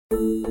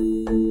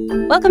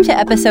Welcome to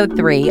episode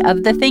 3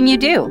 of The Thing You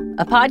Do,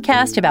 a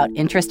podcast about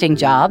interesting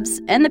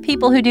jobs and the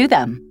people who do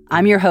them.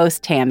 I'm your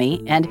host,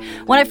 Tammy, and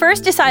when I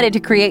first decided to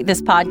create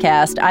this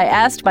podcast, I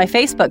asked my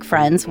Facebook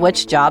friends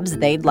which jobs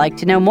they'd like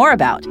to know more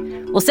about.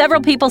 Well,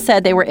 several people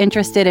said they were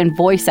interested in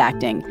voice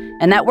acting,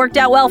 and that worked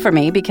out well for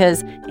me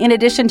because in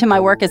addition to my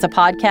work as a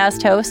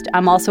podcast host,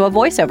 I'm also a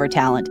voiceover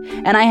talent,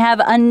 and I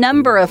have a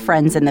number of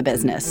friends in the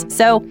business.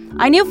 So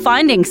I knew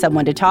finding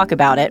someone to talk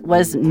about it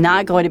was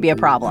not going to be a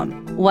problem.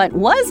 What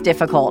was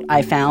difficult,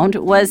 I found,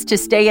 was to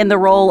stay in the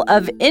role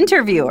of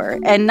interviewer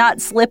and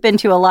not slip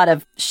into a lot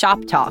of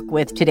shop talk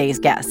with today's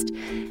guest.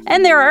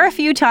 And there are a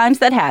few times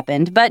that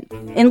happened, but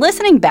in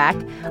listening back,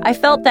 I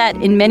felt that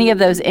in many of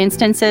those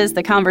instances,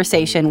 the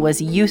conversation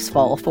was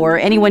useful for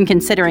anyone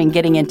considering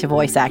getting into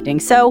voice acting,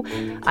 so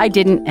I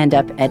didn't end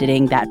up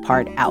editing that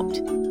part out.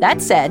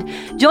 That said,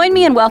 join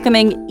me in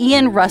welcoming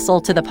Ian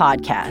Russell to the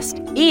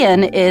podcast.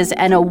 Ian is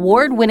an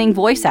award-winning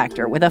voice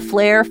actor with a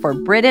flair for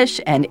British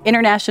and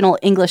international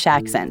English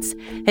accents.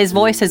 His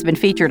voice has been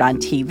featured on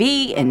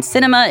TV, in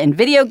cinema, in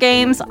video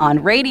games,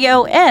 on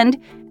radio, and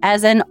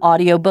as an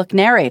audiobook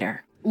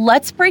narrator.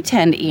 Let's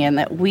pretend, Ian,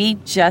 that we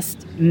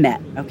just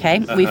met,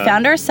 okay? We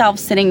found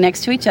ourselves sitting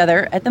next to each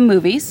other at the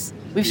movies.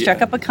 We've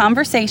struck up a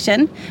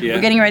conversation. Yeah.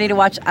 We're getting ready to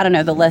watch,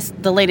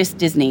 the latest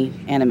Disney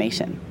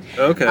animation.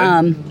 Okay.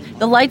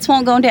 The lights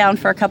won't go down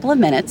for a couple of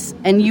minutes,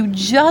 and you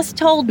just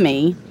told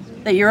me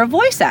that you're a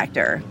voice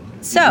actor.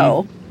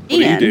 So,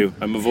 Ian... What do you do?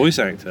 I'm a voice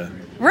actor.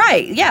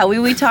 Right, yeah.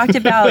 We talked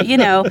about, we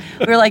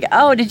were like,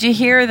 oh, did you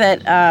hear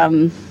that,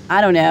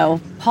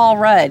 Paul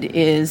Rudd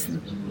is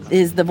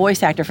the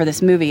voice actor for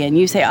this movie? And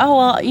you say, oh,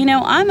 well,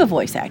 I'm a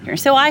voice actor.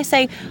 So I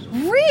say,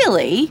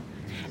 really?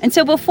 And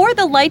so before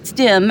the lights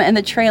dim and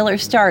the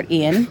trailers start,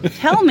 Ian,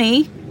 tell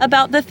me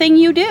about the thing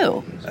you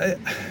do.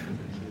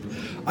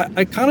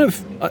 I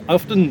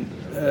often,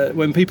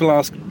 when people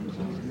ask,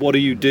 what do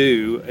you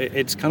do?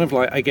 It's kind of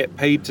like I get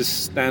paid to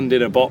stand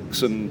in a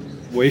box and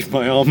wave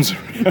my arms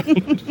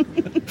around.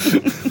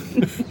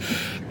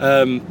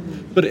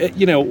 But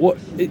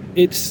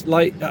it's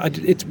like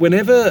it's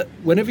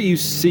whenever you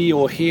see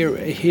or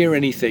hear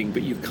anything,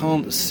 but you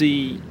can't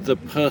see the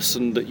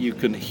person that you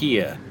can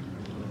hear.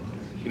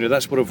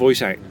 That's what a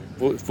voice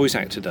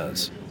actor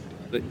does.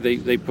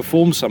 They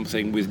perform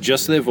something with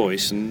just their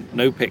voice and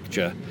no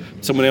picture.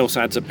 Someone else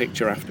adds a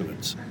picture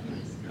afterwards,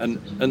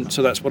 and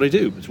so that's what I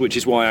do. Which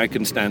is why I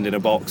can stand in a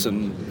box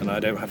and I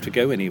don't have to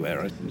go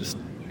anywhere. I can just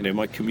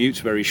my commute's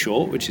very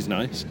short, which is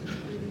nice.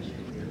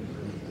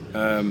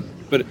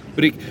 But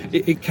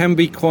it can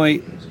be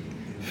quite...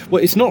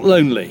 Well, it's not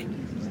lonely.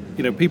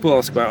 People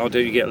ask about,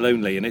 don't you get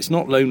lonely? And it's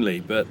not lonely,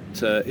 but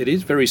it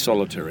is very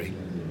solitary.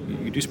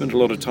 You do spend a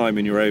lot of time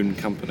in your own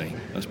company.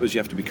 I suppose you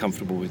have to be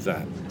comfortable with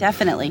that.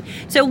 Definitely.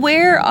 So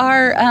where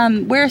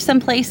are some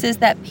places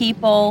that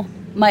people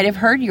might have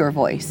heard your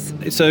voice?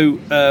 So,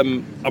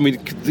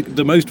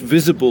 the most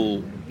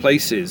visible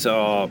places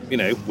are,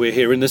 we're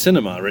here in the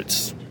cinema.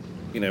 It's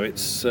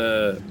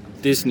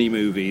Disney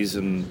movies,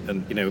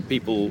 and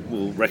people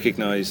will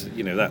recognise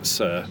that's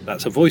a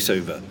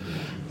voiceover.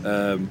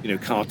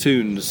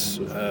 Cartoons,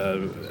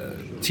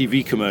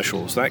 TV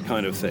commercials, that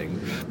kind of thing.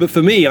 But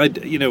for me,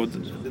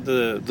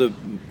 the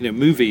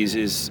movies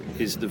is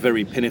the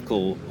very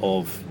pinnacle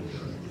of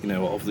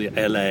the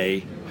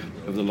LA,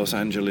 of the Los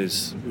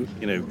Angeles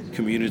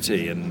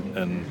community, and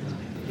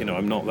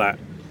I'm not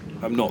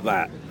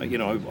that.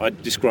 I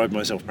describe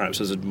myself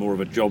perhaps as more of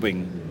a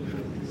jobbing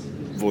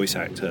voice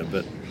actor,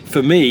 but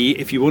for me,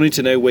 if you wanted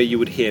to know where you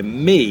would hear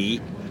me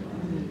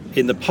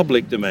in the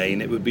public domain,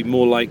 it would be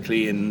more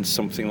likely in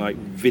something like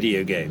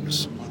video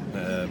games.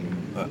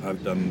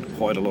 I've done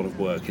quite a lot of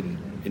work in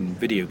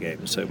video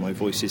games, so my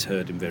voice is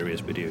heard in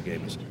various video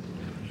games.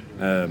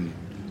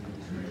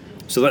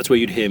 So that's where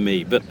you'd hear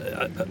me. But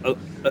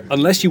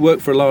unless you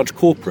work for a large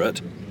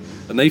corporate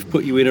and they've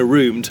put you in a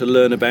room to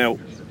learn about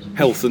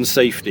health and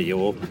safety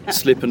or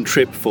slip and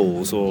trip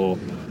falls or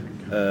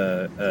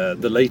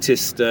the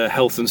latest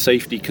health and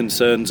safety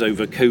concerns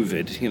over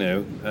COVID,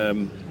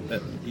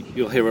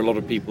 you'll hear a lot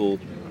of people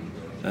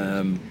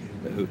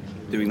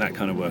doing that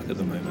kind of work at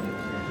the moment.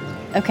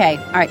 Okay,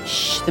 all right,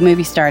 the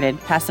movie started.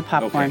 Pass the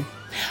popcorn. Okay.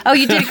 Oh,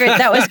 you did great.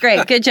 That was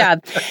great. Good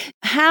job.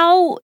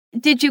 How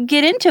did you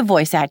get into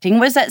voice acting?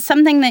 Was that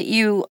something that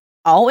you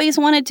always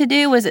wanted to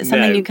do? Was it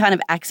something you kind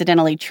of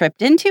accidentally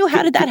tripped into?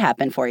 How did that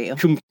happen for you?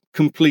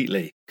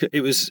 Completely.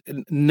 It was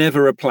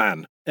never a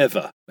plan,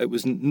 ever. It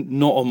was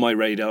not on my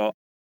radar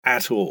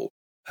at all.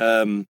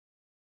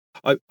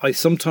 I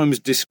sometimes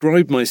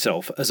describe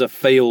myself as a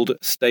failed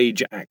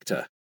stage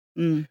actor.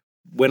 Mm.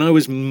 When I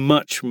was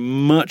much,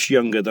 much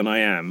younger than I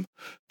am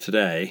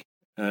today,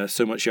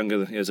 so much younger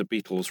than there's a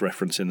Beatles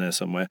reference in there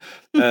somewhere.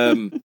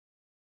 I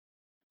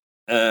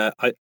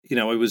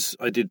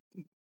did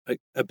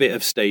a bit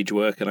of stage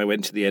work, and I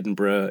went to the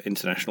Edinburgh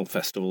International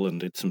Festival and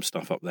did some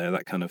stuff up there,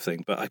 that kind of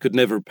thing. But I could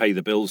never pay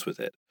the bills with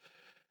it.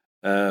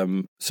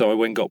 So I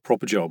went and got a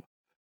proper job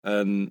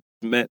and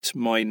met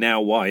my now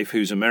wife,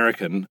 who's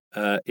American,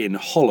 in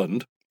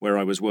Holland, where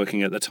I was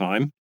working at the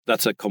time.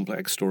 that's a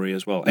complex story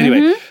as well.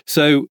 Anyway,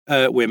 so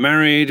we're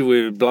married,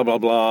 we're blah, blah,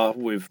 blah.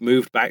 We've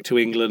moved back to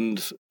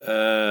England,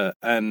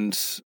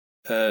 and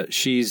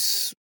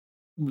she's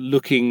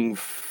looking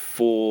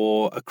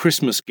for a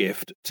Christmas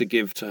gift to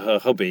give to her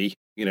hubby,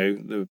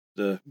 the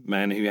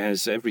man who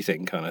has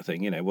everything kind of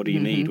thing. What do you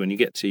need when you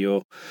get to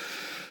your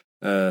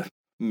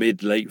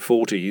mid-late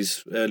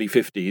 40s, early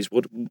 50s?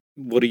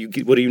 What do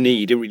you need?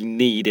 You don't really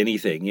need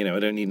anything. I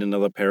don't need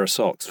another pair of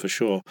socks for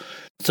sure.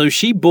 So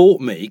she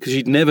bought me, because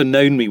she'd never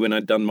known me when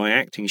I'd done my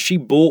acting, she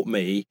bought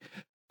me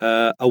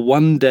a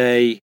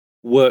one-day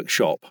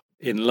workshop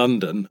in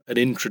London, an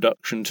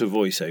introduction to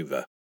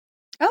voiceover.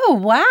 Oh,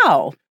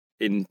 wow.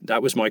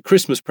 That was my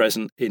Christmas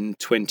present in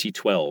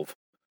 2012.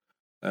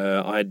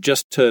 I had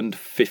just turned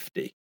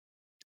 50.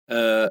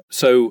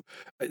 So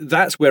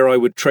that's where I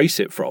would trace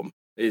it from,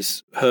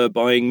 is her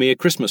buying me a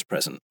Christmas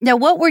present. Now,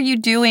 what were you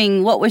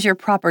doing? What was your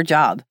proper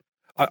job?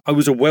 I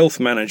was a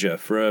wealth manager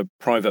for a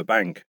private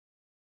bank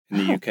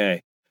in the UK.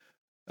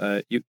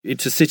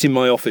 To sit in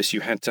my office,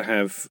 you had to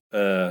have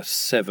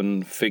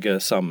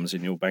 7-figure sums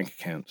in your bank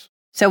accounts.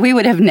 So we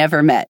would have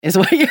never met, is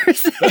what you're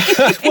saying.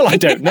 Well, I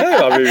don't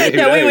know. I mean,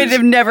 no, we would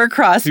have never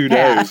crossed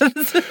paths.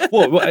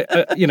 Well,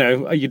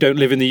 you don't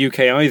live in the UK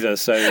either,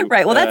 so...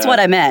 Right, well, that's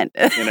what I meant.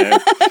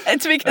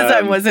 It's because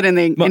I wasn't in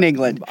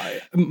England.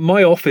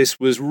 My office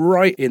was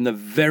right in the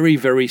very,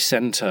 very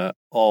centre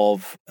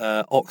of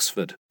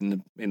Oxford,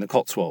 in the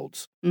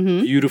Cotswolds.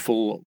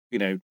 Beautiful,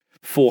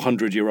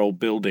 400-year-old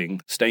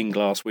building, stained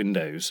glass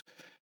windows.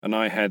 And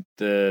I had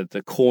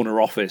the corner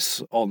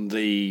office on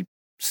the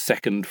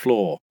second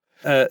floor.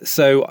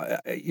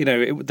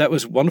 That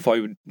was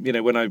wonderful.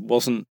 When I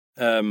wasn't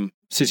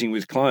sitting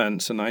with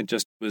clients and I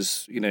just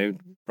was,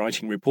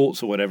 writing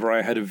reports or whatever,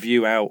 I had a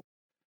view out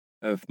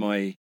of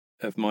my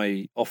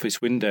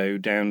office window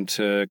down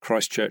to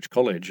Christ Church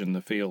College and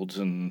the fields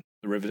and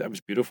the river. That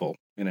was beautiful,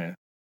 So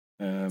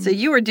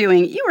you were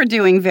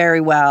doing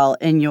very well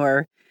in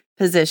your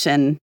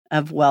position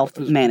of wealth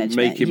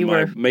management.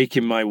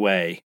 Making my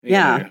way.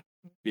 Yeah.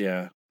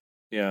 Yeah.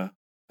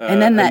 And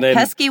then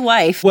pesky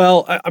wife.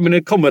 Well,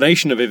 a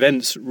combination of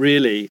events,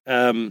 really.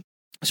 So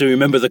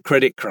remember the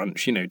credit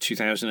crunch,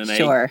 2008,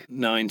 sure.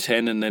 9,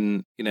 10, and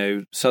then,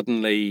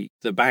 suddenly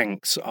the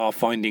banks are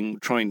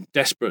trying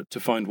desperate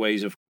to find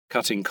ways of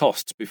cutting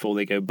costs before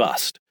they go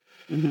bust.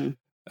 And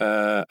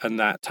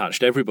that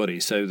touched everybody.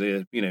 So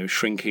they're,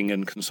 shrinking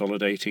and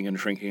consolidating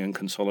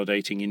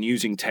and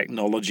using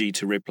technology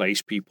to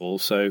replace people.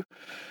 So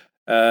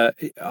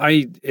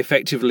I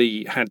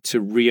effectively had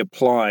to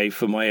reapply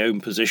for my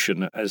own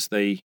position as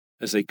they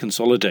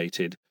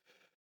consolidated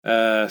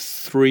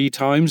 3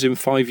 times in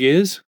 5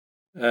 years.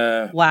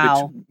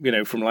 Wow!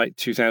 From like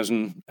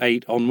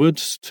 2008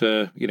 onwards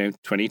to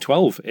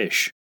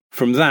 2012-ish.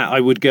 From that, I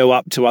would go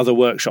up to other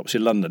workshops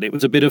in London. It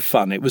was a bit of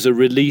fun. It was a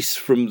release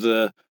from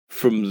the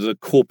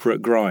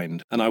corporate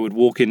grind, and I would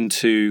walk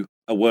into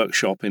a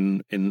workshop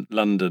in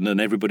London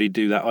and everybody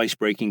do that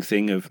ice-breaking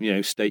thing of,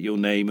 state your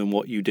name and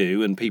what you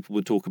do, and people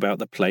would talk about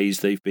the plays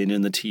they've been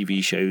in, the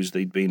TV shows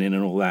they'd been in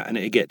and all that, and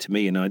it'd get to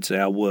me and I'd say,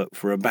 I work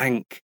for a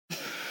bank.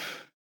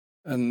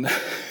 And, are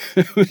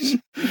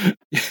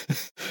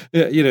they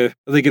going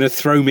to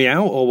throw me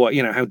out or what?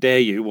 How dare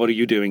you? What are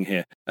you doing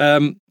here?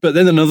 But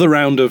then another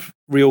round of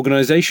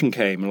reorganization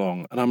came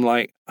along and I'm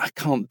like, I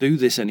can't do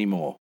this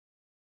anymore.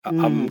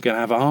 I'm going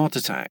to have a heart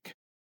attack.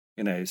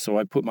 So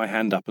I put my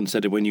hand up and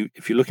said,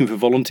 if you're looking for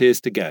volunteers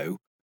to go,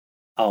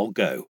 I'll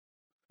go.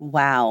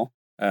 Wow.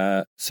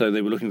 So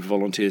they were looking for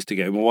volunteers to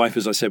go. My wife,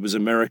 as I said, was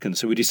American.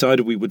 So we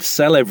decided we would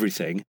sell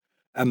everything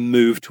and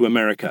move to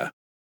America.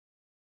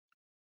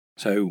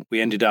 So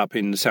we ended up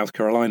in South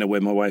Carolina where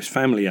my wife's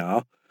family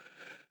are.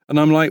 And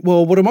I'm like,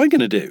 well, what am I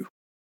going to do?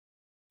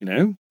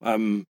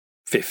 I'm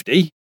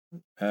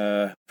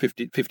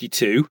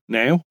 52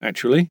 now,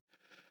 actually.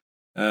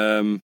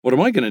 What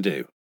am I going to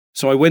do?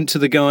 So I went to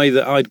the guy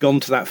that I'd gone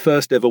to that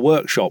first ever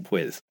workshop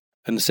with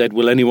and said,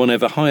 will anyone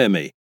ever hire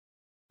me?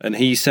 And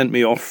he sent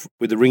me off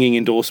with a ringing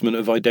endorsement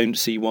of I don't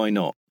see why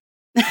not.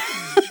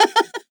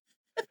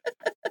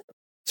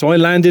 So I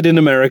landed in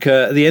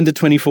America at the end of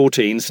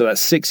 2014, so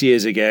that's 6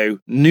 years ago,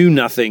 knew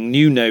nothing,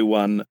 knew no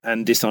one,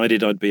 and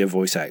decided I'd be a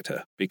voice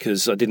actor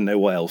because I didn't know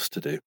what else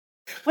to do.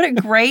 What a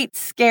great,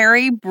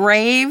 scary,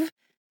 brave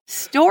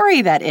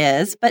story that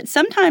is. But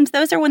sometimes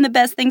those are when the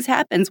best things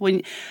happen,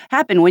 when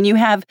you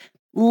have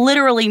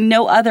literally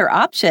no other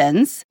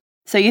options.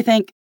 So you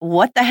think,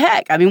 what the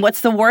heck? What's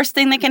the worst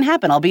thing that can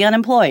happen? I'll be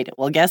unemployed.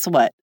 Well, guess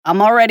what?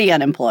 I'm already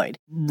unemployed.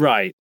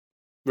 Right.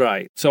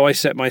 So I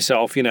set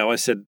myself, I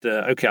said,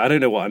 okay, I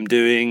don't know what I'm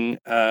doing.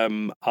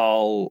 So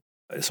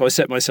I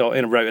set myself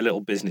and wrote a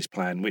little business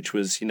plan, which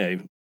was,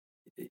 in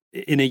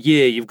a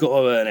year, you've got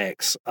to earn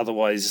X.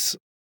 Otherwise,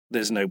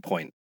 there's no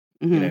point.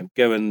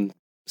 Go and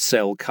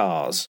sell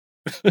cars.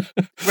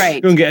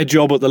 Right. Go and get a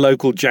job at the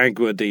local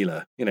Jaguar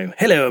dealer.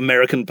 Hello,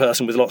 American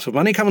person with lots of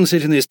money. Come and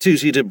sit in this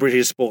 2-seater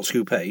British sports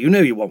coupe. You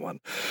know you want one.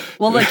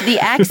 Well, look, the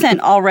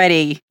accent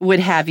already would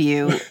have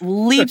you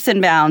leaps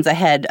and bounds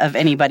ahead of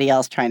anybody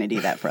else trying to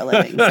do that for a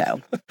living.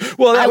 So,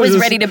 well, I was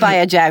ready to buy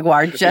a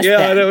Jaguar just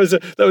then.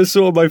 that was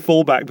sort of my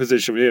fallback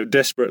position.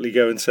 Desperately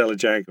go and sell a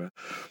Jaguar.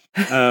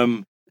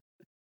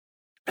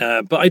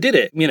 But I did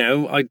it.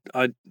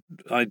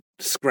 I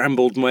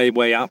scrambled my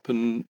way up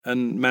and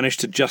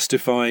managed to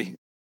justify,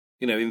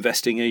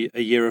 investing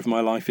a year of my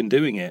life in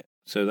doing it.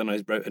 So then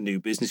I wrote a new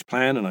business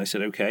plan and I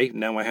said, okay,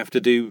 now I have to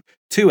do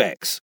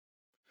 2x.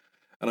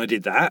 And I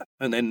did that.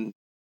 And then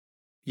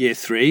year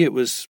 3, it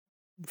was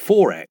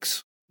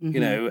 4x,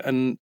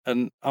 and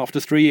after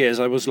 3 years,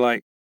 I was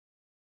like,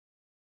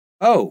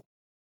 oh,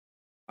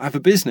 I have a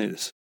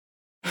business.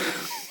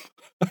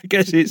 I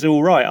guess it's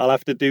all right. I'll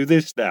have to do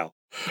this now.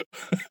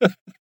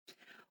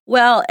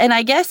 Well, and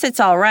I guess it's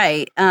all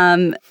right.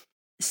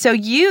 So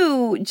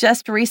you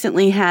just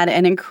recently had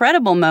an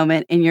incredible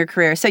moment in your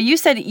career. So you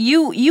said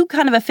you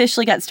kind of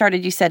officially got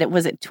started, you said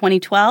was it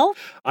 2012?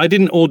 I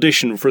didn't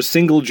audition for a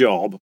single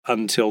job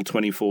until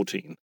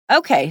 2014.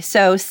 Okay,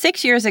 so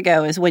 6 years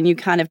ago is when you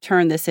kind of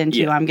turned this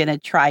into, I'm going to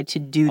try to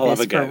do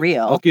this for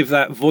real. I'll give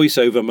that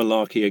voiceover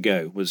malarkey a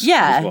go, was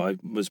what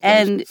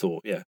I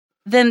thought, yeah.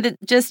 Then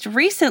just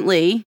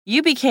recently,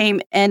 you became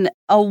an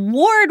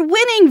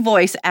award-winning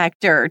voice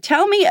actor.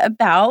 Tell me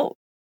about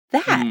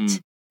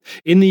that.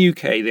 In the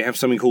UK, they have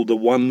something called the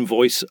One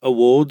Voice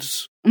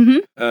Awards.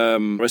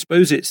 Mm-hmm. I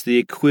suppose it's the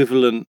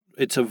equivalent.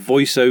 It's a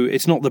voiceover.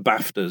 It's not the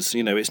BAFTAs.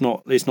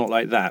 It's not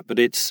like that. But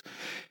it's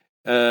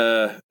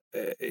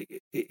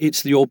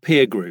your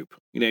peer group.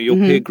 Your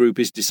peer group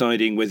is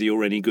deciding whether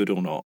you're any good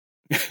or not.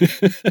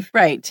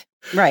 Right.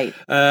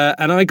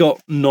 And I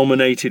got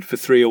nominated for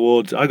 3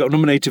 awards. I got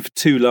nominated for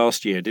 2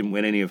 last year, didn't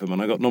win any of them,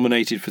 and I got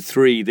nominated for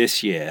 3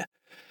 this year,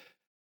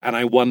 and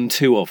I won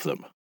 2 of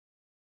them.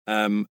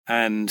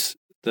 And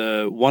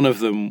one of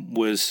them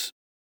was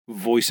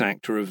Voice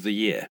Actor of the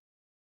Year,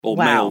 or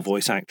Male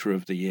Voice Actor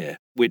of the Year,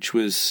 which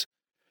was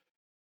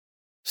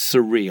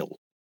surreal.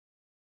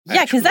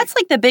 Yeah, because that's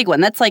like the big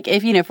one. That's like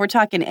if we're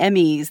talking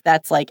Emmys,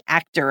 that's like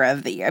Actor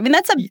of the Year. I mean,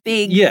 that's a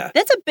big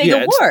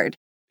award.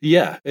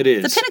 Yeah, it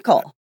is. It's a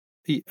pinnacle.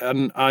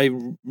 And I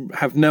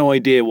have no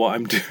idea what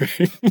I'm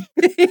doing.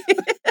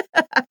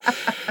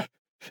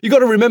 You got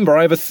to remember,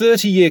 I have a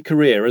 30-year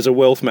career as a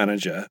wealth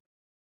manager,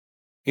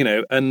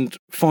 and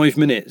 5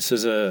 minutes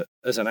as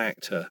an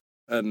actor,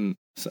 and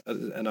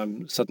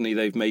suddenly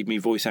they've made me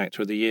Voice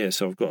Actor of the Year.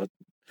 So I've got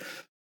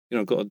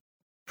to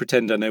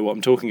pretend I know what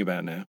I'm talking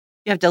about now.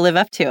 You have to live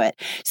up to it.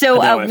 So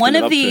one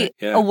of the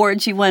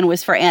awards you won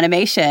was for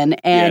animation,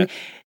 and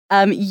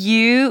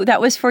that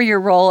was for your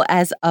role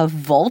as a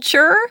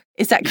vulture.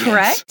 Is that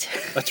correct?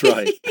 Yes, that's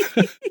right.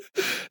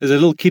 There's a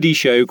little kiddie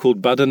show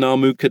called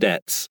Badanamu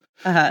Cadets.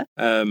 Uh-huh.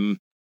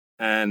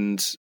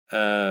 And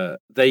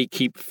they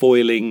keep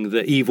foiling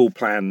the evil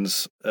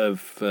plans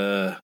of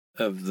the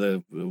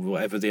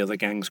whatever the other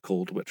gang's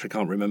called, which I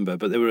can't remember.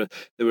 But there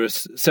were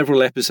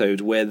several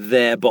episodes where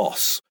their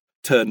boss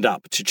turned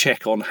up to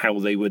check on how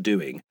they were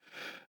doing,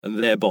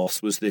 and their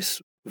boss was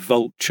this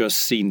vulture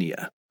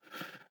senior,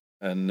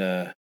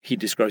 and he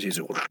describes it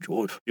as,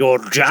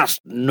 you're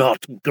just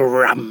not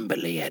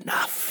grumbly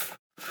enough.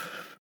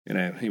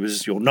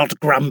 You're not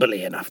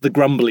grumbly enough. The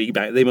grumbly,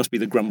 they must be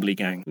the grumbly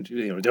gang.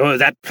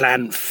 That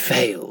plan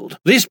failed.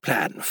 This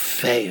plan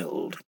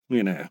failed.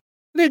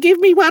 They'll give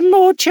me one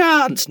more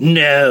chance.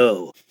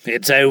 No,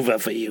 it's over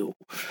for you.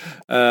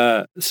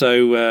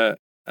 So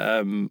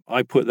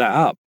I put that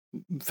up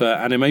for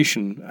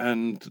animation,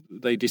 and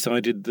they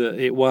decided that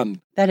it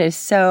won. That is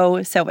so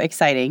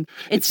exciting.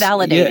 It's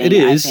validating. Yeah, it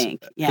is. I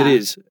think. Yeah.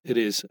 It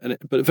is,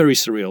 but very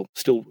surreal.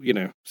 Still,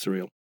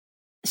 surreal.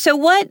 So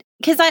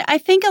because I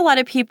think a lot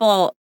of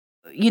people,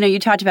 you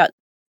talked about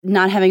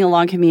not having a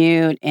long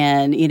commute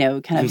and,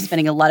 kind of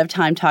spending a lot of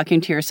time talking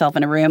to yourself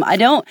in a room. I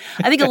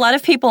think a lot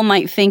of people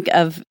might think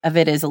of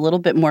it as a little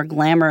bit more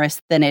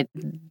glamorous than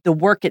the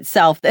work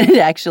itself than it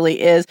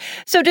actually is.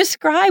 So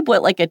describe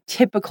what like a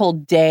typical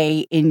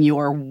day in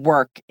your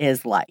work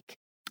is like.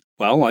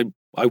 Well,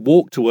 I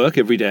walk to work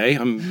every day.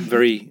 I'm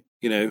very,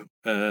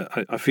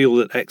 I feel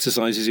that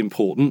exercise is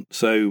important.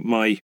 So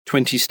my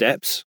 20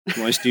 steps,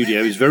 my studio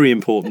is very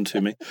important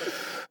to me.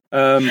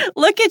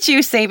 Look at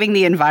you saving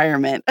the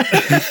environment.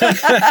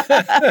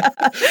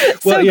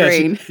 Well,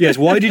 green. Yes.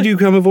 Why did you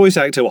become a voice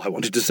actor? Well, I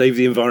wanted to save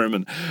the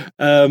environment.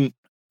 6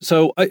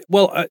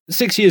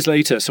 years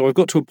later, so I've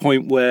got to a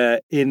point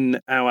where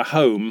in our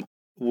home,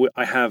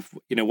 I have,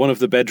 one of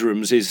the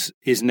bedrooms is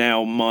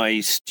now my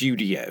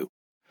studio.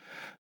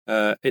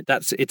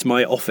 It's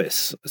my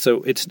office,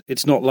 so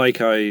it's not like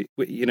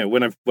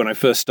when I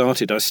first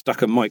started, I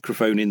stuck a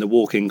microphone in the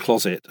walk-in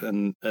closet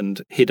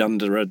and hid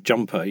under a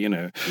jumper,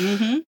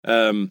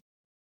 Mm-hmm.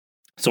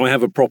 So I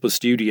have a proper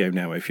studio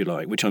now, if you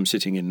like, which I'm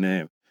sitting in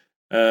now.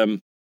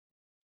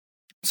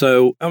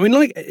 So I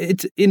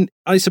mean,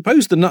 I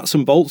suppose the nuts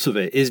and bolts of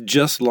it is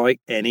just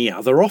like any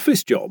other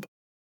office job.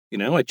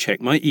 I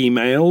check my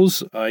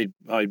emails. I'm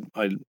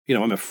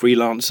a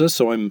freelancer,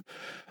 so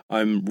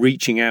I'm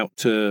reaching out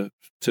to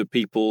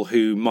people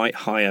who might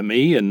hire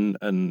me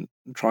and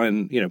try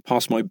and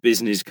pass my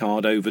business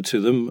card over to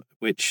them,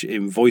 which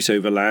in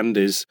voiceover land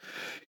is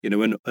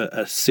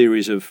a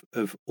series of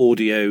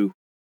audio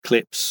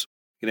clips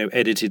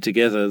edited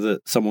together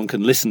that someone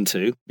can listen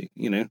to.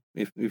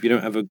 If you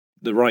don't have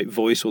the right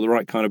voice or the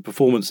right kind of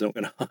performance, they're not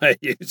going to hire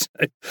you.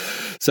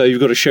 So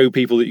you've got to show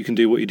people that you can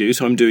do what you do.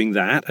 So I'm doing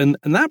that, and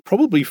that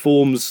probably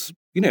forms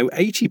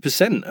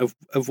 80%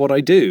 of what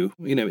I do.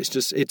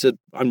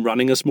 I'm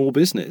running a small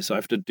business. I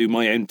have to do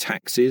my own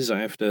taxes. I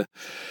have to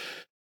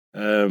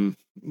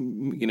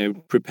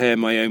prepare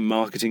my own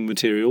marketing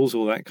materials,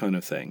 all that kind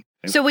of thing.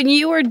 So when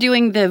you were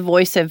doing the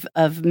voice of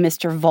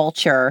Mr.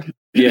 Vulture,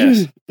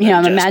 yes,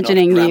 I'm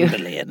imagining not you.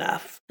 grumbly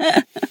enough.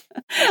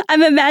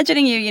 I'm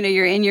imagining you.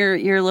 You're in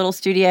your little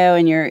studio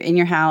and you're in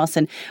your house,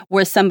 and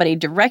was somebody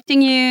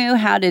directing you?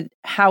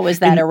 How was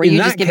that, or were you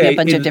just giving a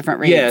bunch of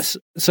different reads? Yes.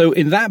 So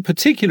in that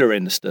particular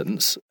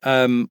instance,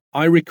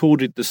 I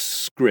recorded the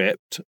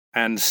script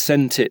and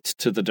sent it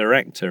to the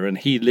director, and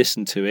he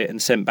listened to it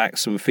and sent back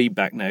some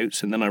feedback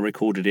notes, and then I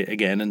recorded it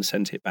again and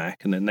sent it back,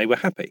 and then they were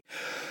happy.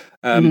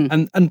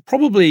 And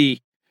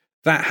probably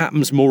that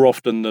happens more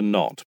often than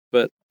not,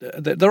 but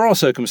there are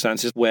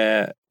circumstances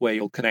where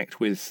you'll connect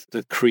with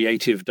the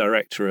creative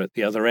director at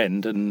the other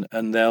end,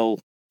 and they'll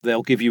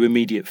give you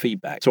immediate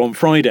feedback. So on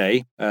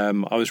Friday,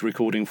 I was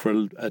recording for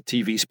a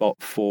TV spot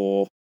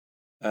for.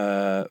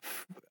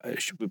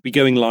 It would be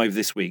going live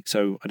this week,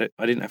 so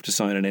I didn't have to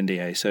sign an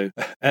NDA. So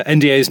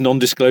NDA is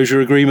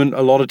non-disclosure agreement.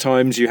 A lot of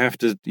times you have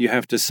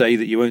to say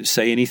that you won't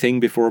say anything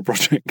before a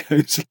project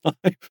goes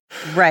live.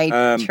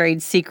 Right,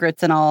 trade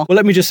secrets and all. Well,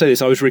 let me just say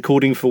this: I was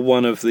recording for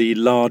one of the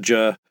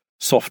larger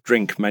soft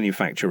drink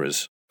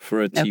manufacturers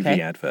for a TV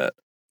advert,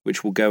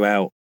 which will go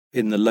out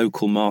in the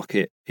local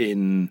market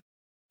in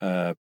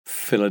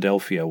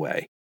Philadelphia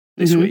way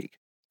this week.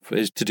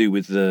 It's to do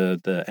with the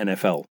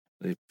NFL,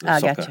 the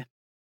soccer. Gotcha.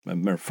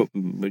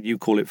 You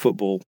call it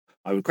football.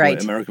 I would call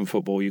it American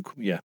football.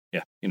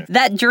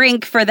 That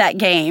drink for that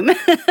game.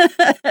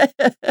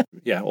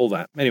 Yeah, all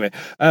that. Anyway,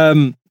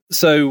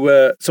 so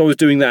I was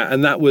doing that,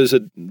 and that was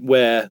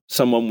where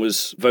someone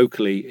was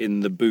vocally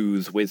in the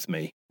booth with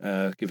me,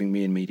 giving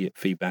me immediate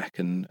feedback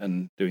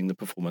and doing the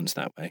performance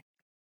that way.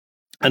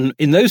 And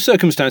in those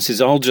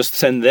circumstances, I'll just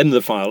send them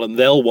the file, and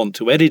they'll want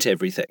to edit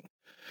everything.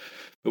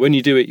 But when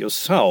you do it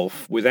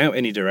yourself, without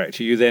any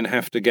director, you then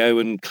have to go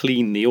and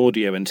clean the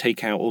audio and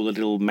take out all the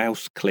little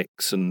mouse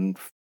clicks and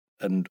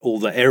all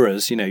the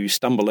errors. You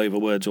stumble over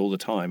words all the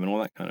time and all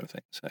that kind of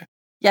thing. So.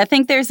 Yeah, I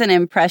think there's an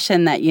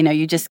impression that,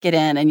 you just get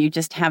in and you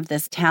just have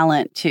this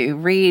talent to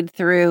read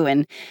through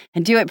and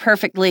do it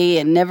perfectly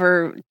and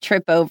never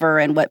trip over.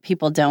 And what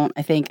people don't,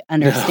 I think,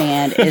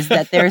 understand is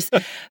that there's,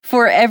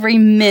 for every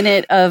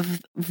minute of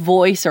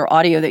voice or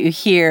audio that you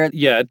hear.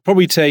 Yeah, it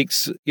probably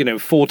takes,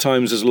 4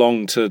 times as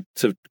long to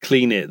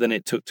clean it than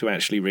it took to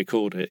actually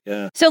record it.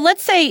 Yeah. So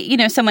let's say,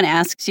 someone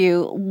asks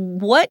you,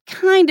 what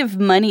kind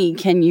of money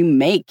can you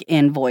make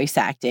in voice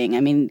acting?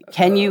 I mean,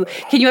 can you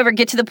ever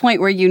get to the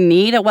point where you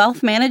need a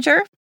wealth manager?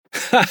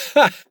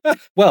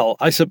 Well,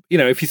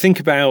 if you think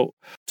about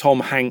Tom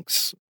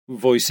Hanks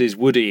voices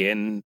Woody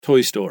in Toy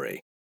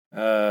Story,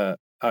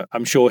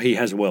 I'm sure he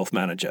has a wealth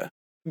manager.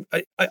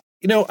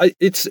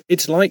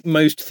 It's like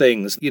most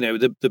things.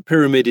 The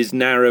pyramid is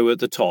narrow at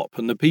the top,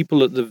 and the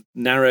people at the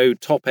narrow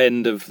top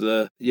end of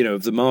the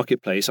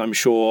marketplace, I'm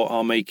sure,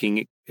 are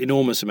making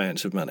enormous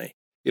amounts of money.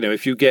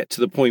 If you get to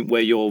the point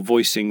where you're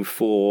voicing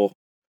for,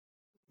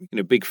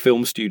 big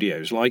film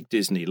studios like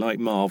Disney, like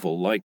Marvel,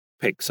 like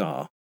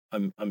Pixar,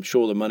 I'm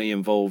sure the money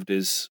involved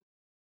is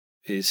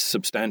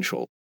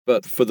substantial.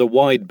 But for the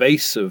wide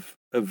base of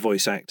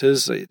voice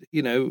actors,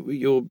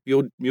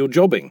 you're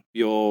jobbing,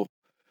 you're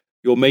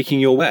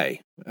making your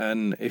way,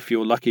 and if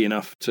you're lucky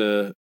enough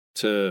to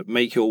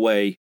make your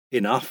way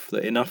enough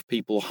that enough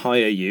people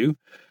hire you,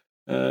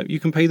 you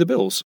can pay the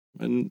bills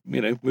and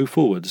move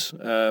forwards.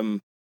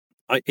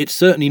 It's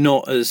certainly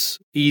not as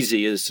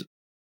easy as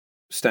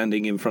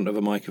standing in front of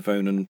a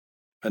microphone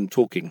and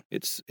talking.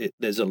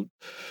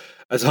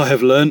 As I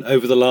have learned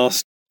over the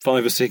last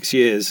 5 or 6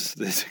 years,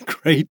 there's a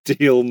great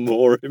deal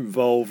more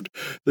involved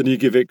than you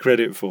give it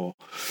credit for.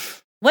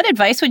 What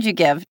advice would you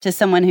give to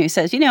someone who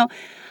says,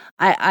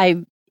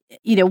 I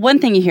one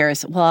thing you hear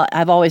is, well,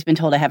 I've always been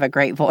told I have a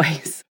great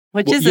voice,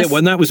 which is a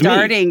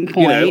starting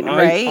point,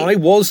 right? I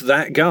was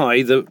that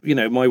guy that,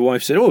 my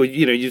wife said,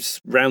 you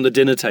just round the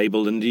dinner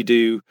table and you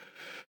do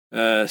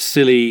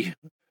silly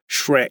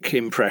Shrek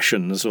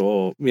impressions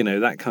or,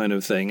 that kind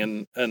of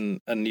thing.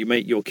 And you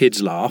make your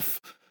kids laugh.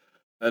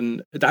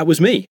 And that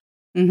was me,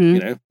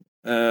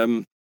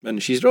 And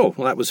she said, well,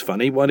 that was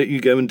funny. Why don't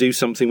you go and do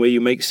something where you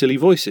make silly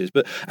voices?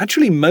 But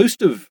actually,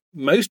 most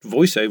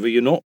voiceover,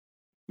 you're not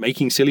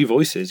making silly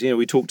voices.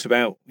 We talked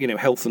about,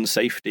 health and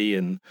safety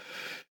and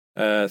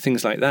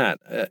things like that.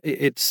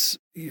 It's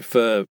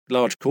for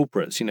large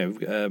corporates,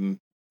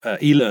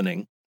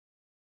 e-learning.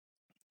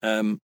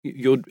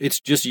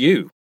 It's just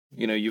you.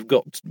 You've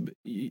got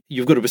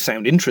to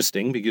sound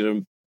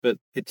interesting but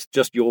it's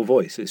just your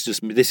voice. It's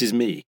just, this is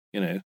me.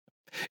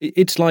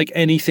 It's like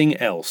anything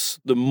else.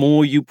 The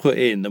more you put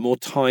in, the more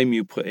time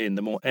you put in,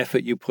 the more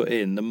effort you put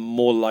in, the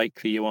more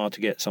likely you are to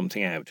get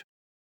something out.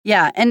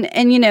 Yeah. And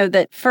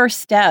that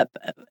first step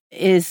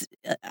is,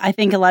 I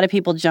think a lot of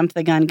people jump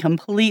the gun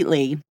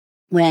completely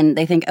when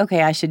they think,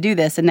 okay, I should do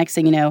this. And next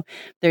thing you know,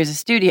 there's a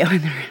studio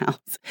in their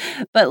house.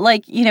 But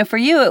for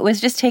you, it was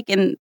just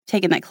taking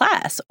that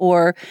class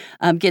or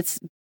get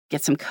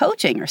some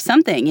coaching or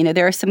something.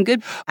 There are some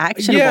good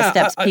actionable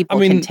steps people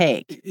can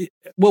take.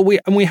 Well,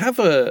 we have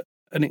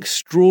an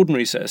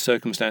extraordinary set of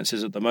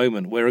circumstances at the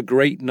moment where a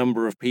great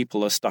number of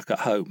people are stuck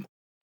at home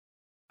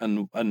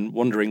and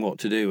wondering what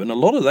to do. And a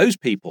lot of those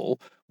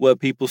people were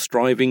people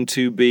striving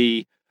to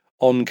be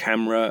on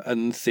camera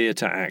and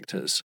theatre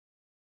actors.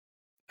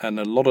 And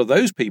a lot of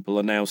those people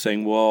are now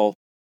saying, well,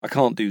 I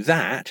can't do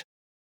that,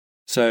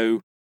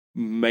 so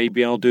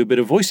maybe I'll do a bit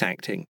of voice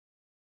acting.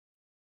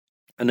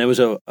 And there was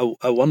a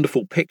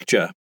wonderful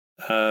picture.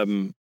 I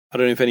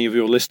don't know if any of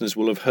your listeners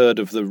will have heard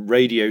of the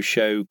radio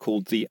show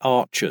called The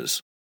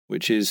Archers,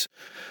 which is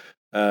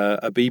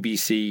a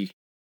BBC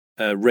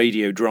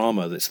radio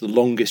drama that's the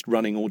longest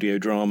running audio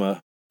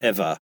drama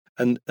ever.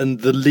 And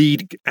the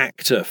lead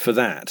actor for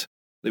that,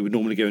 they would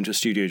normally go into a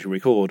studio to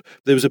record.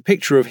 There was a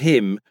picture of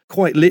him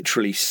quite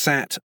literally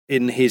sat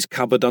in his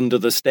cupboard under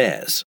the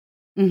stairs,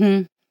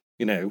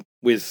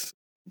 with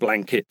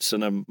blankets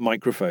and a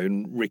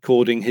microphone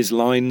recording his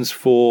lines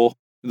for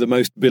the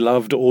most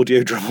beloved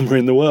audio drama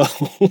in the world.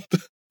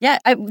 Yeah,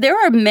 there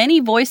are many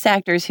voice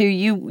actors who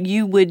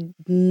you would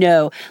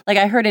know. Like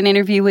I heard an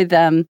interview with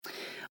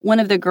one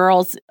of the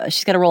girls.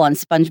 She's got a role on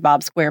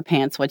SpongeBob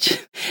SquarePants,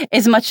 which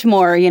is much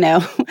more,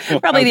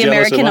 probably the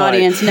American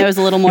audience knows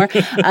a little more.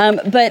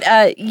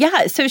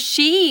 So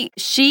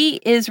she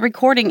is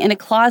recording in a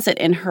closet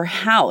in her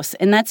house,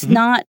 and that's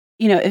not.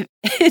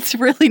 It's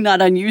really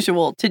not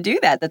unusual to do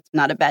that. That's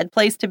not a bad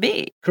place to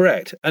be.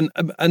 Correct. And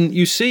I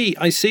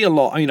see a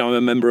lot, I'm a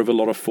member of a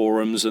lot of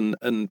forums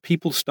and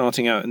people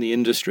starting out in the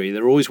industry,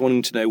 they're always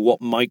wanting to know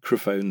what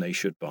microphone they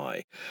should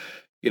buy,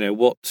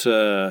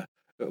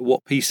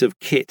 what piece of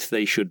kit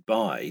they should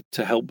buy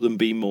to help them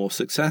be more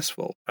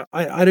successful.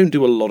 I don't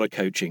do a lot of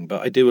coaching,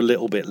 but I do a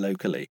little bit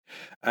locally.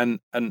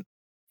 And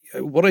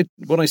what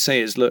I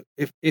say is, look,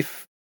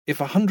 if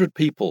 100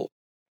 people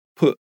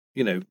put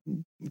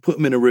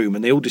them in a room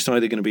and they all decide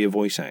they're going to be a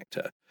voice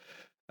actor,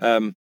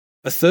 a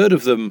third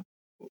of them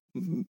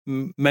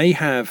may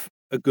have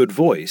a good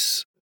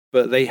voice,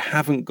 but they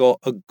haven't got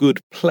a good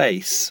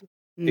place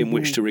in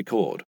which to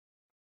record.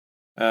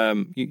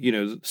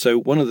 So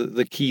one of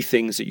the key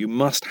things that you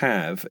must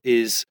have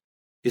is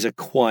a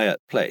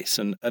quiet place.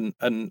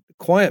 And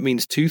quiet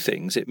means two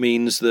things. It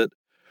means that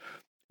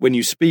when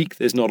you speak,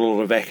 there's not a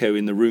lot of echo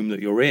in the room that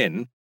you're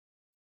in.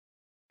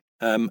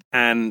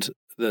 And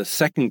the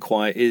second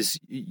quiet is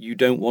you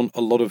don't want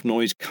a lot of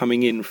noise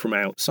coming in from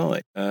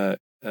outside.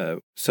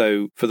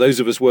 So for those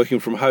of us working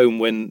from home,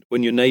 when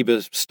your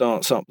neighbour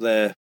starts up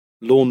their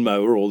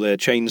lawnmower or their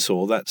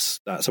chainsaw,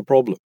 that's a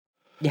problem.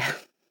 Yeah.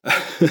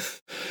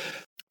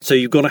 So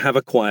you've got to have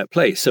a quiet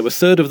place. So a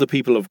third of the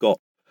people have got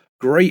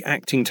great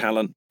acting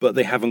talent, but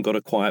they haven't got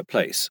a quiet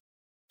place.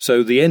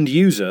 So the end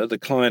user, the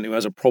client who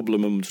has a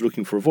problem and is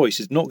looking for a voice,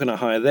 is not going to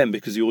hire them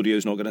because the audio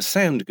is not going to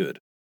sound good.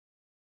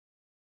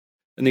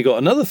 And you've got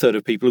another third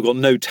of people who've got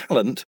no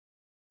talent,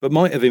 but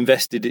might have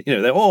invested,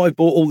 I bought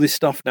all this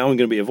stuff, now I'm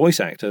going to be a voice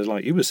actor,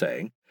 like you were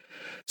saying.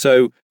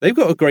 So they've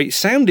got a great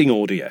sounding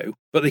audio,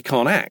 but they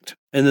can't act.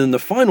 And then the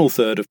final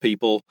third of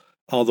people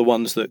are the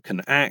ones that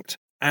can act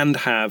and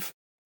have,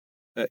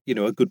 a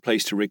good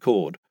place to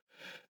record.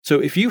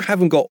 So if you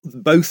haven't got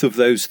both of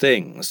those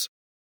things,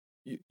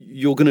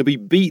 you're going to be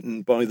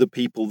beaten by the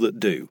people that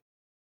do.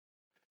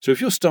 So if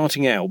you're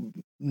starting out,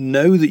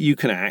 know that you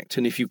can act,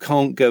 and if you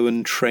can't, go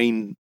and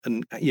train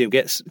and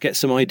get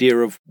some idea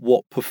of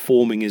what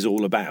performing is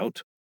all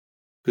about,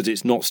 because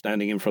it's not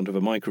standing in front of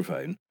a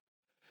microphone.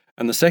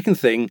 And the second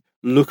thing,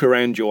 look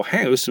around your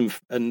house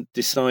and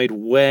decide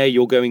where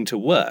you're going to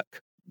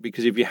work,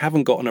 because if you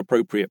haven't got an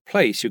appropriate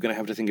place, you're going to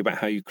have to think about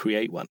how you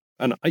create one.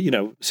 And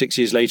 6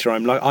 years later,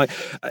 I'm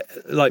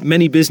like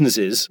many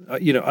businesses.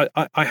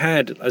 I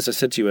had, as I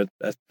said to you,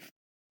 a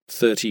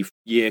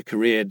 30-year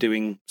career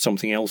doing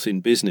something else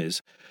in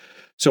business.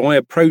 So I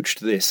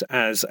approached this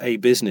as a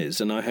business,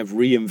 and I have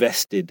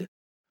reinvested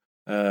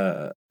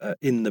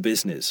in the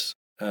business.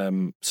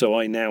 So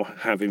I now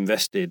have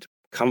invested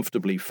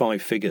comfortably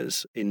 5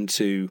 figures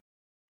into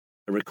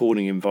a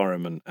recording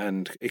environment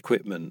and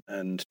equipment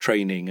and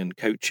training and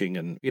coaching.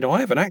 And, I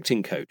have an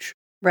acting coach.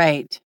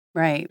 Right.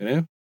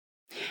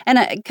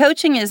 And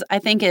coaching is, I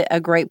think,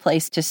 a great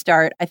place to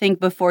start. I think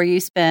before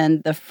you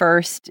spend the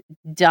first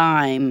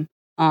dime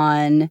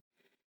on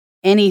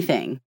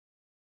anything,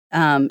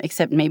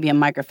 except maybe a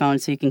microphone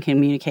so you can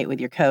communicate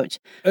with your coach.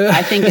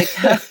 I think,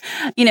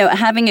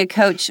 having a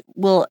coach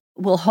will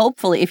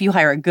hopefully, if you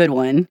hire a good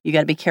one, you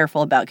got to be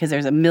careful about, because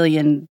there's a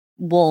million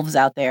wolves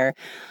out there.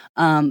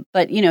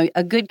 But,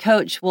 a good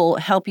coach will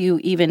help you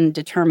even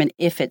determine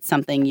if it's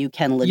something you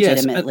can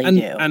legitimately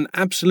do. And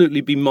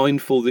absolutely be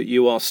mindful that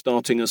you are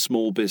starting a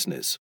small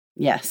business.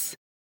 Yes.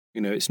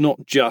 It's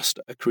not just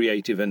a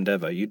creative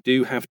endeavor. You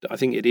do have to, I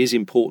think it is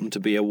important to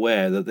be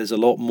aware that there's a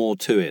lot more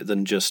to it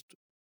than just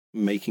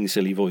making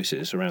silly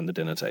voices around the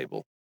dinner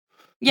table.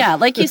 Yeah,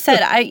 like you said,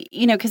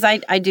 because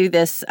I do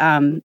this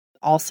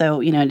also,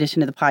 in addition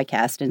to the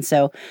podcast. And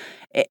so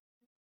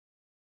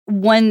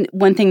one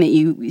thing that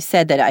you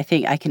said that I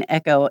think I can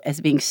echo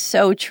as being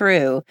so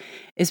true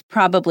is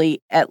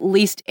probably at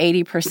least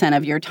 80%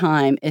 of your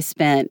time is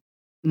spent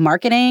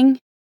marketing,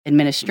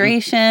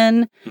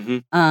 administration,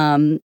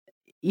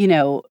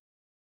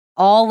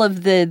 all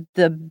of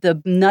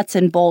the nuts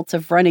and bolts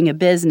of running a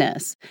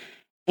business.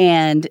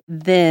 And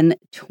then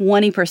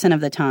 20%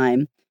 of the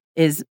time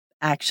is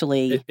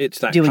actually it's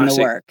that doing classic,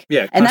 the work.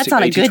 Yeah, and that's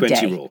on a good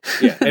day. Rule.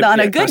 Yeah, on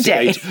a good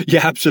day.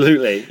 Yeah,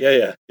 absolutely.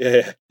 Yeah.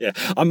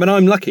 I mean,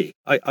 I'm lucky.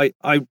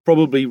 I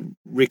probably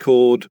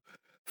record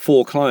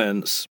 4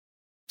 clients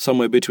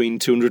somewhere between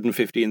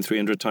 250 and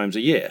 300 times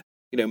a year.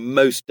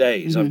 Most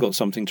days I've got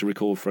something to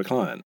record for a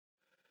client.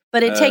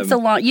 But it takes a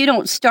long, you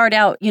don't start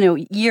out,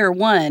 year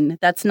one.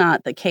 That's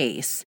not the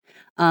case.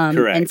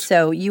 Correct. And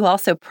so you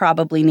also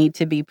probably need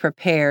to be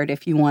prepared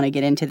if you want to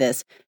get into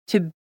this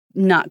to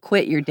not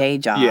quit your day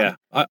job. Yeah.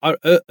 I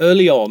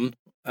early on,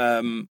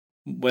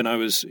 when I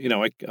was,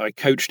 I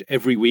coached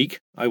every week.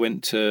 I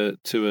went to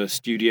a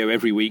studio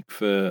every week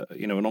for,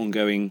 an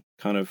ongoing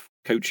kind of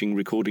coaching,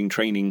 recording,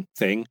 training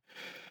thing.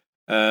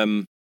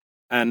 And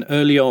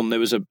early on, there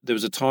was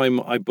a time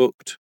I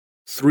booked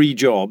 3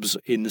 jobs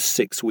in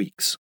 6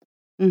 weeks.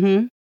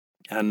 Mm-hmm.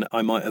 And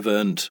I might have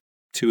earned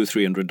 $200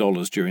 or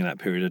 $300 during that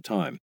period of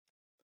time.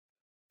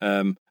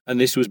 And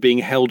this was being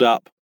held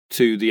up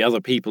to the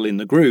other people in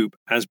the group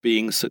as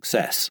being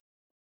success.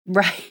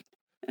 Right.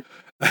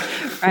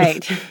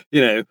 Right.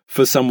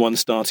 For someone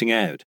starting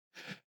out.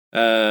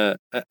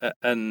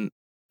 And,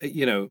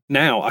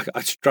 now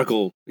I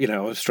struggle,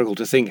 I struggle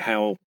to think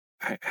how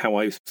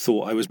I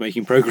thought I was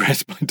making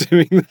progress by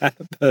doing that.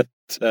 But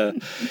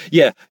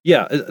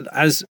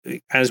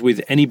as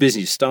with any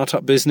business,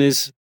 startup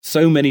business,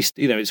 so many,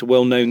 it's a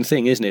well-known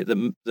thing, isn't it?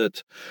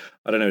 That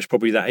I don't know, it's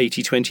probably that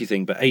 80-20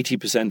 thing, but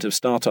 80% of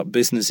startup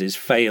businesses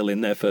fail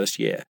in their first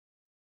year.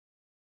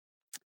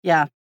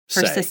 Yeah.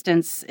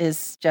 Persistence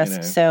is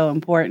just so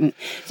important.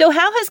 So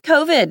how has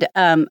COVID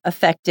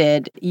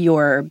affected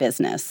your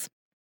business?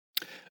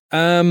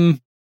 I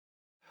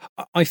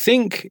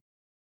think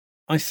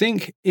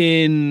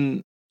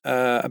in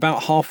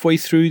about halfway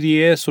through the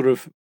year, sort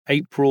of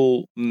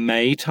April,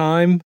 May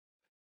time,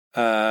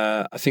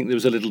 I think there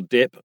was a little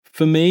dip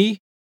for me.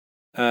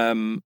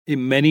 In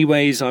many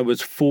ways, I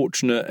was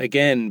fortunate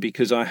again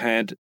because I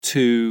had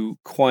 2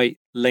 quite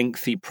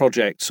lengthy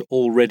projects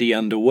already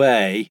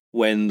underway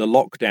when the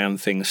lockdown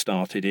thing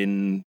started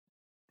in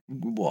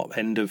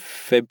end of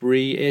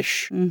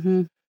February-ish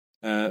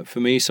for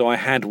me. So I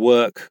had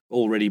work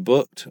already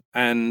booked,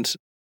 and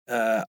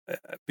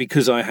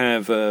because I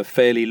have a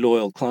fairly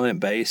loyal client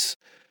base,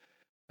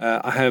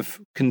 I have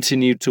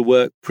continued to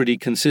work pretty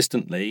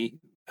consistently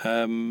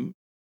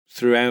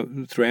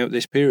throughout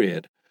this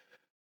period.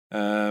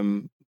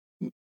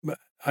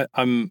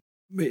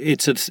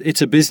 It's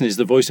a business.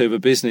 The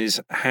voiceover business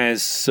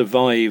has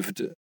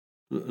survived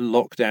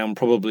lockdown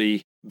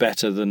probably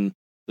better than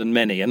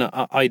many, and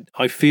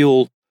I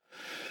feel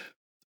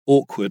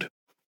awkward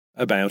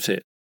about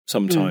it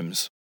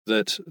sometimes.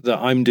 That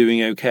I'm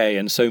doing okay,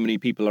 and so many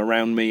people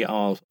around me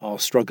are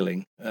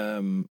struggling.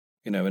 And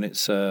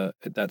it's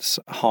that's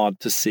hard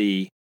to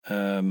see.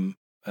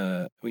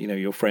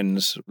 Your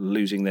friends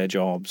losing their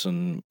jobs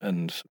and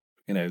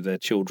their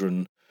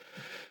children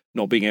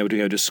not being able to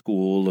go to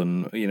school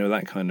and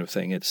that kind of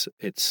thing.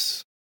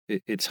 It's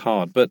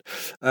hard, but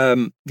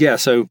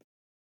so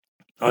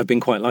I've been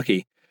quite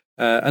lucky.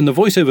 And the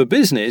voiceover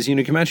business, you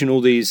can imagine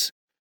all these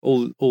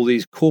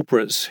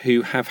corporates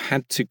who have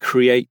had to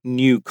create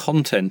new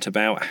content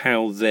about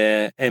how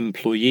their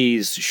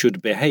employees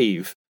should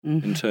behave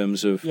in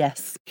terms of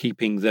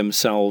keeping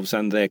themselves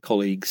and their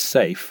colleagues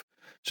safe.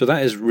 So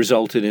that has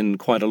resulted in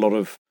quite a lot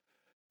of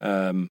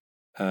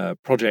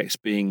projects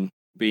being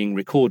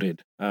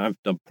recorded. I've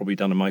probably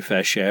done my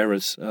fair share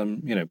as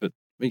but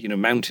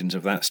mountains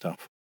of that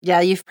stuff.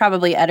 Yeah, you've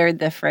probably uttered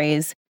the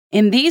phrase,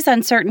 "In these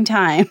uncertain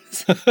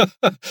times."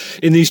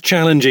 In these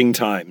challenging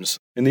times.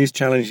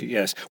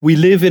 Yes. We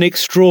live in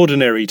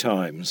extraordinary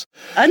times.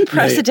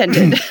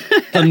 Unprecedented.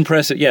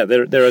 Unprecedented. Yeah,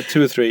 there are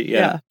 2 or 3,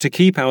 to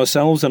keep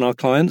ourselves and our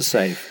clients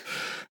safe.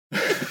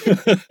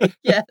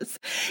 Yes.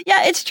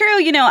 Yeah, it's true.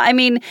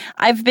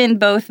 I've been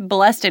both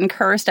blessed and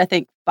cursed, I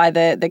think, by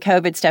the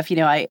COVID stuff.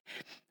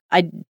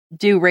 I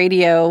do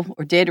radio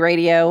or did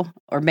radio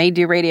or may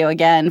do radio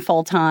again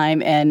full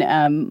time. And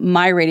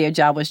my radio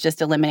job was just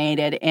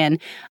eliminated.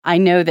 And I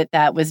know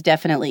that was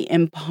definitely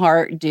in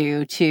part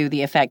due to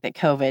the effect that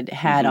COVID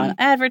had on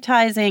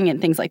advertising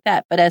and things like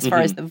that. But as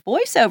far as the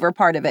voiceover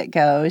part of it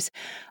goes,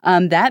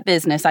 that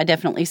business, I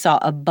definitely saw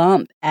a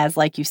bump as,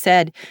 like you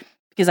said,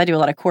 because I do a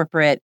lot of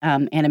corporate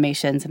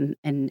animations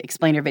and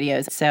explainer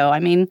videos. So, I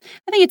mean,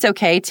 I think it's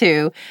okay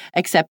to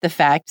accept the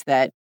fact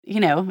that,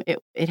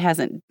 it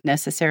hasn't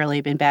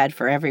necessarily been bad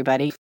for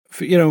everybody.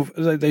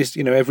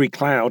 Every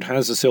cloud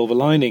has a silver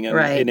lining, and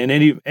Right.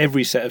 in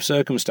every set of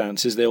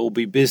circumstances, there will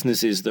be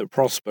businesses that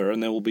prosper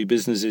and there will be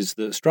businesses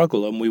that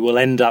struggle, and we will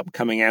end up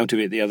coming out of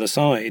it the other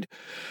side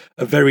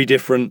a very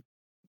different,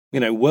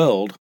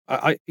 world.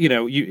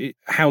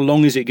 How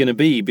long is it going to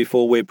be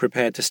before we're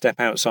prepared to step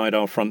outside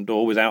our front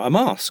door without a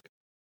mask?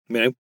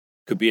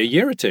 Could be a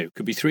year or two,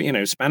 could be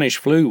 3. Spanish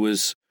flu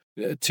was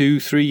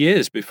 2-3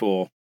 years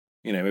before.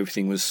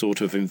 Everything was sort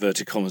of,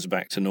 inverted commas,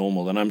 back to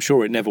normal. And I'm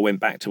sure it never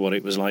went back to what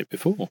it was like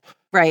before.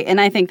 Right.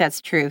 And I think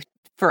that's true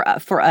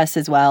for us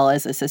as well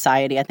as a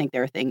society. I think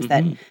there are things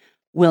that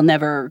will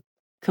never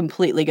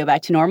completely go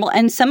back to normal.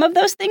 And some of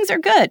those things are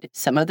good.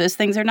 Some of those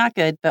things are not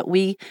good. But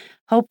we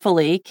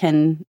hopefully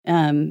can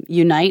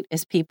unite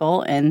as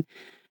people and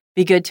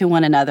be good to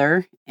one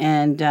another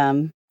and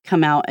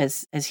come out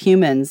as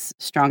humans,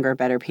 stronger,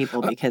 better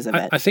people because of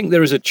it. I think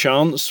there is a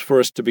chance for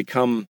us to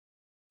become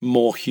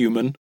more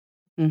human.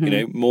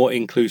 More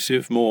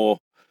inclusive, more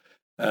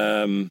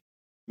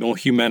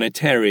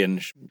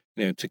humanitarian,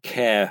 to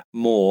care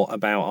more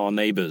about our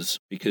neighbors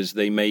because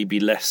they may be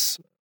less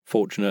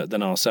fortunate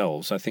than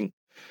ourselves.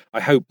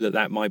 I hope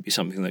that might be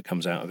something that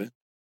comes out of it.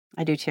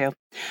 I do too.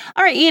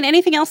 All right, Ian,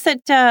 anything else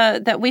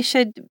that we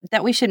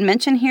should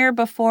mention here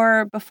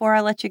before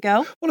I let you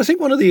go? Well, I think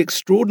one of the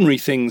extraordinary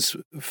things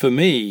for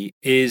me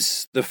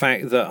is the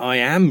fact that I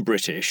am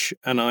British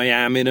and I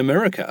am in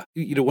America.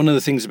 One of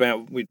the things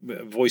about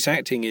voice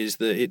acting is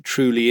that it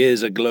truly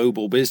is a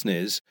global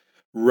business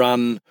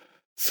run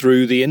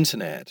through the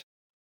internet.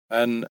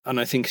 And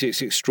I think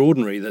it's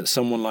extraordinary that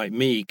someone like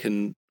me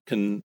can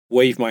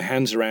wave my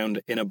hands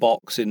around in a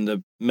box in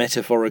the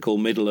metaphorical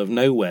middle of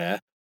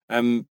nowhere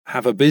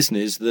have a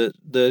business that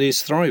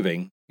is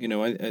thriving.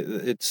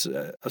 It's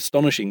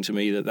astonishing to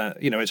me that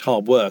it's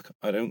hard work.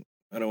 I don't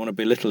want to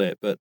belittle it,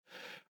 but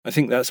I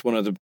think that's one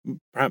of the,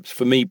 perhaps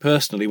for me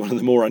personally, one of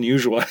the more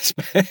unusual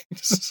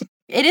aspects.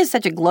 It is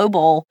such a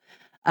global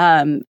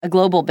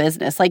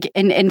business.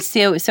 And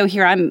so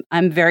here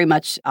I'm very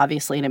much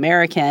obviously an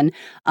American,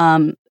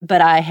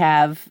 but I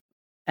have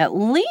at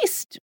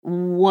least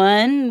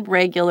one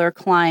regular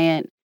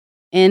client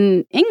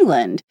in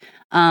England.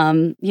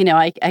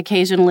 I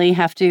occasionally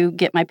have to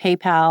get my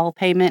PayPal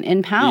payment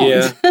in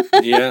pounds.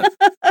 Yeah.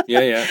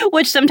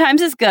 Which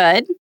sometimes is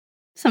good.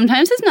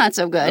 Sometimes it's not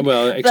so good.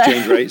 Well,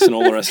 exchange rates and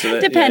all the rest of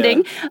it.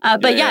 Depending.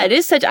 It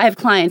is such, I have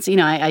clients,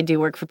 I do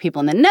work for people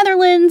in the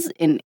Netherlands,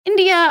 in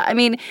India. I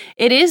mean,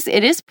 it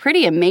is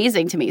pretty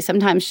amazing to me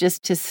sometimes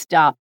just to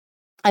stop.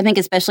 I think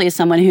especially as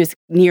someone who's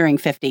nearing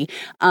 50,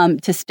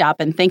 to stop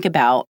and think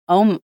about,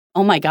 oh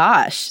my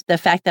gosh, the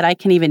fact that I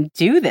can even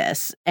do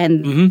this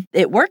and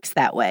it works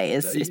that way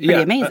is pretty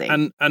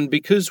amazing. And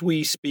because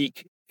we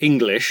speak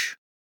English,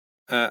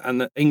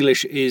 and that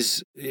English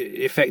is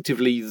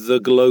effectively the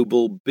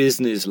global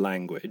business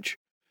language,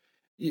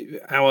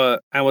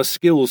 our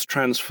skills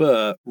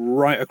transfer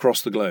right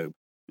across the globe.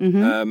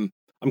 I'm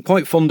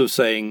quite fond of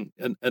saying,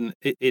 and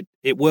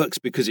it works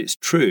because it's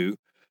true.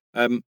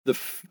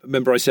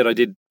 Remember I said I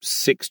did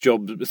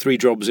 3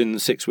 jobs in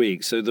 6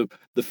 weeks. So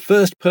the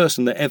first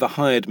person that ever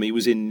hired me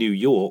was in New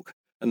York,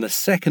 and the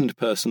second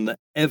person that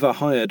ever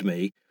hired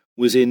me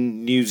was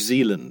in New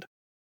Zealand.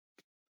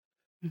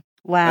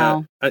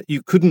 Wow.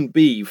 You couldn't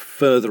be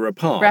further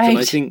apart. Right, and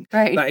I think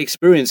that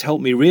experience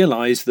helped me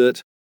realize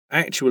that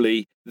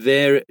actually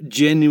there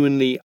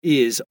genuinely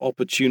is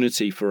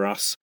opportunity for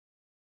us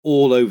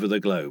all over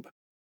the globe.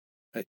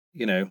 I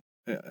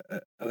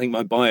think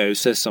my bio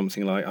says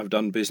something like I've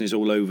done business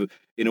all over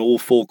in all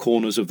 4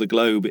 corners of the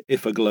globe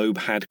if a globe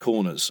had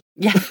corners.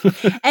 Yeah.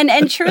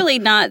 And truly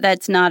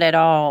that's not at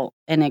all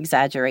an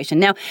exaggeration.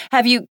 Now,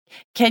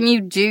 can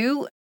you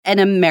do an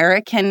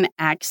American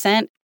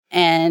accent,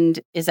 and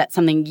is that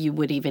something you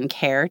would even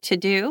care to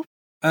do?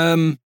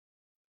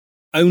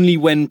 Only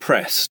when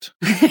pressed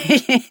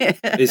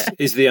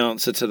is the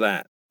answer to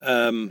that.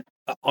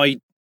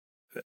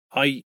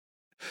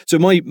 So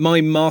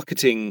my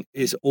marketing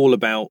is all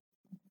about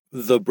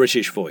the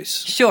British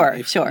voice.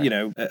 Sure.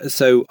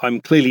 So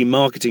I'm clearly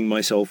marketing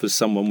myself as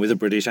someone with a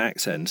British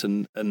accent,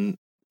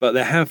 but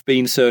there have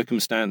been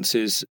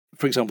circumstances,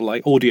 for example,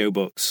 like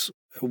audiobooks,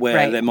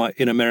 where there might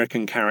an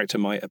American character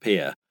might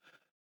appear,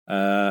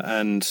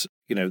 and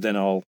then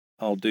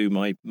I'll do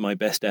my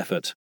best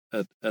effort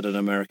at an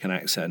American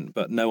accent.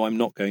 But no, I'm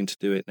not going to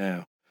do it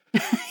now.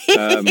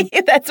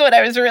 That's what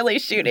I was really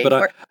shooting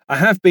for. I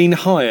have been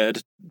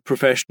hired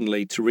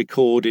professionally to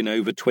record in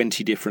over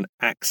 20 different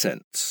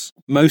accents,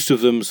 most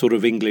of them sort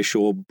of English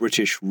or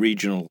British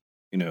regional,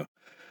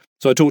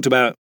 So I talked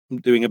about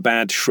doing a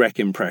bad Shrek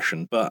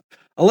impression, but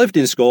I lived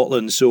in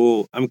Scotland,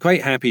 so I'm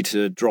quite happy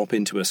to drop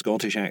into a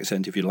Scottish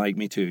accent if you'd like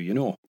me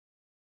to,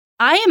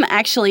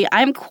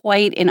 I'm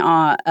quite in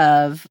awe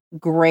of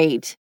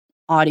great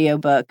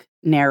audiobook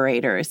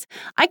narrators.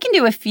 I can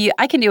do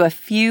a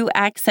few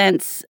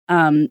accents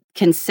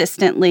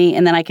consistently,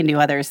 and then I can do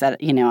others that,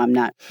 I'm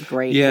not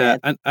great with.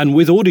 And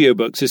with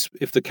audiobooks,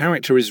 if the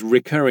character is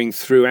recurring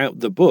throughout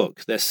the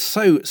book, they're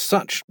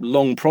such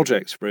long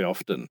projects very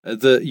often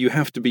that you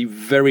have to be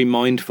very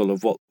mindful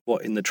of what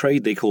in the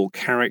trade they call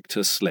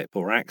character slip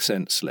or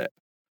accent slip.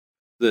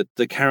 That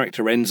the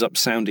character ends up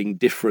sounding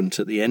different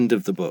at the end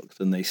of the book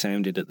than they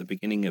sounded at the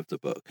beginning of the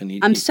book. And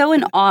I'm so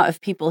in awe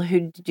of people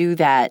who do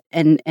that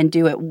and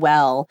do it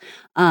well.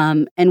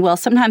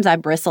 Sometimes I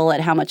bristle at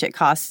how much it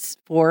costs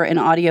for an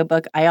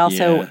audiobook. I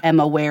also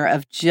am aware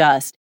of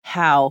just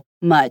how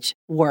much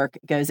work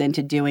goes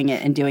into doing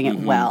it and doing it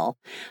well.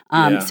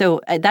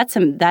 So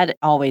that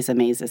always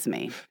amazes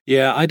me.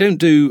 Yeah, I don't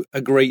do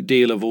a great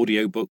deal of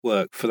audiobook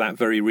work for that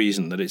very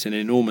reason, that it's an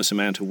enormous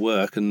amount of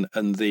work and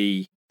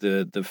the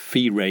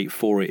fee rate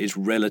for it is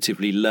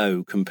relatively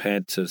low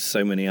compared to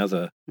so many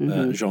other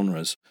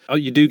genres.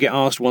 You do get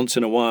asked once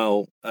in a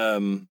while,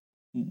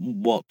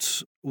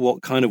 what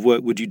kind of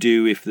work would you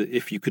do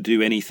if you could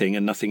do anything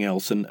and nothing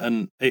else?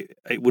 And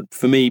it would,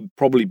 for me,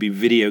 probably be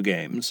video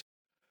games.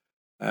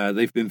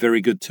 They've been very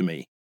good to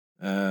me.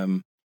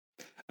 And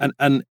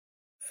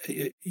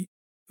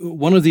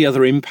one of the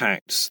other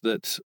impacts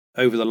that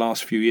over the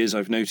last few years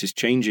I've noticed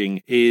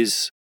changing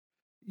is,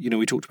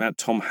 we talked about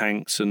Tom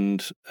Hanks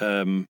and,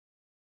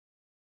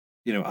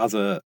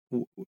 other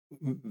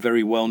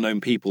very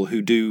well-known people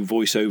who do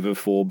voiceover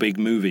for big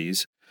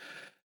movies.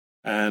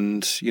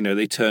 And,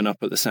 they turn up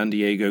at the San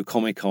Diego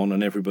Comic-Con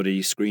and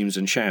everybody screams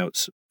and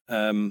shouts.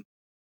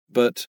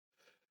 But,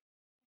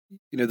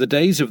 the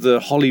days of the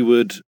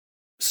Hollywood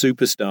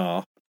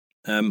superstar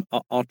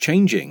are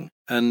changing.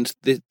 And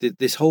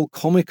this whole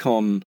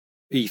Comic-Con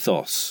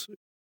ethos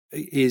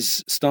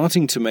is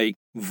starting to make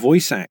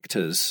voice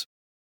actors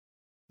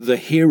the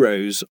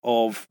heroes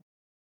of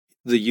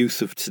the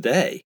youth of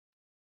today.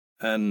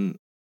 And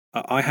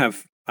I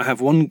have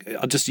one,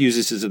 I'll just use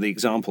this as an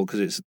example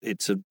because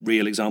it's a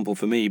real example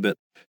for me. But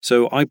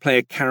so I play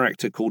a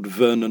character called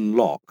Vernon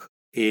Locke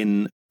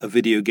in a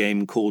video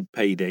game called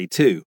Payday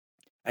 2.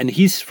 And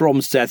he's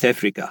from South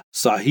Africa,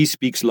 so he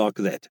speaks like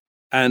that.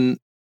 And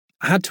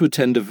I had to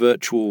attend I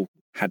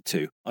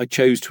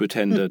chose to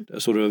attend a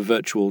sort of a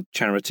virtual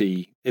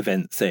charity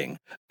event thing.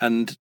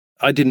 And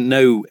I didn't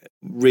know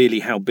really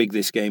how big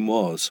this game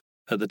was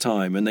at the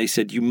time. And they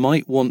said, you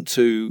might want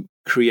to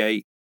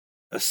create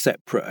a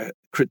separate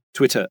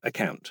Twitter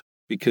account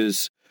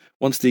because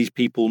once these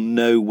people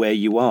know where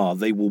you are,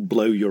 they will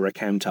blow your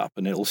account up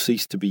and it'll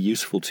cease to be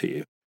useful to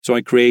you. So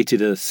I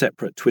created a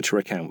separate Twitter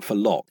account for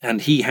Locke.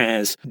 And he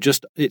has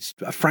it's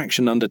a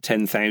fraction under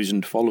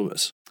 10,000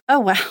 followers. Oh,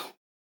 wow.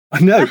 I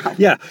know. Wow.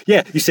 Yeah.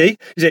 You see?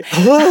 Yeah,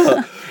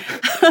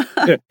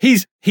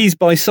 he's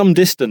by some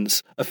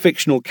distance a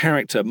fictional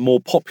character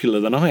more popular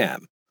than I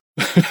am.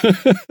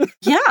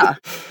 Yeah.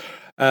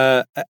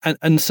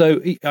 And so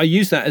I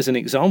use that as an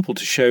example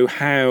to show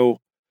how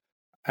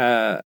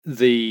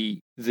the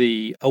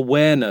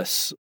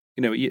awareness,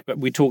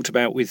 we talked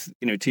about with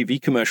TV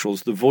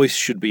commercials, the voice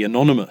should be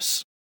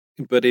anonymous,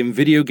 but in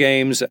video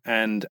games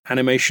and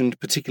animation,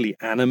 particularly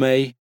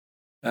anime.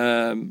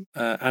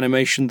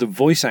 Animation, the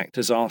voice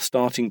actors are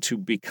starting to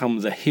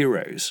become the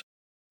heroes.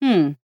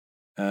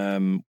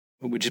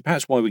 Which is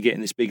perhaps why we're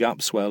getting this big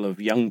upswell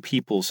of young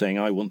people saying,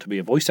 I want to be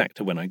a voice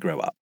actor when I grow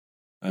up.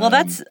 Well,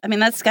 that's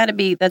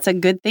a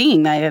good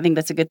thing. I think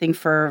that's a good thing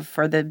for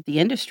the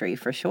industry,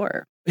 for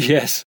sure.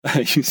 Yes,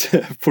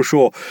 for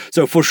sure.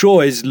 So for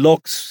sure is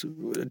Locke's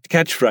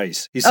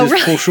catchphrase. He says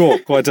for sure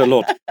quite a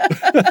lot.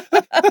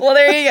 Well,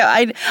 there you go.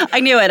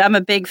 I knew it. I'm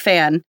a big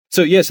fan.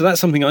 So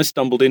that's something I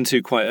stumbled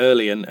into quite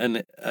early,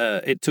 and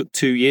it took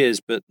 2 years,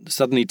 but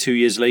suddenly 2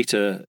 years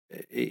later,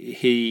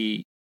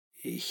 he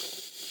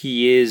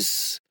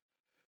is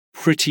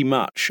pretty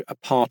much a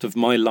part of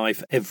my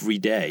life every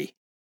day.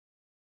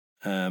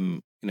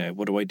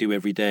 What do I do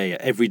every day?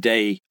 Every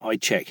day I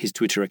check his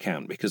Twitter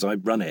account because I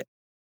run it,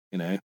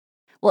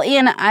 Well,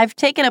 Ian, I've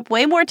taken up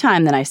way more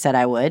time than I said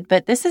I would,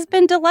 but this has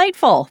been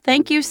delightful.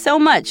 Thank you so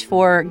much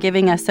for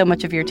giving us so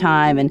much of your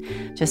time and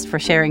just for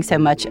sharing so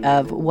much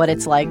of what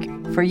it's like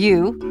for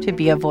you to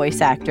be a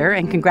voice actor.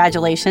 And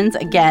congratulations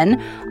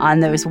again on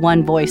those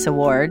One Voice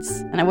Awards.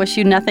 And I wish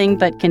you nothing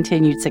but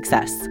continued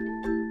success.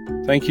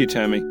 Thank you,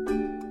 Tammy.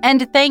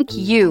 And thank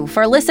you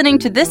for listening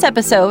to this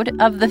episode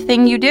of The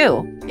Thing You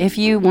Do. If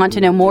you want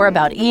to know more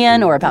about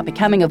Ian or about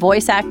becoming a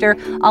voice actor,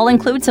 I'll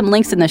include some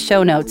links in the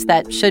show notes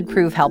that should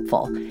prove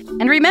helpful.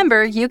 And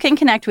remember, you can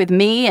connect with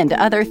me and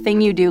other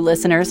Thing You Do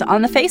listeners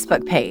on the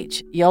Facebook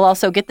page. You'll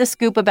also get the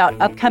scoop about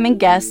upcoming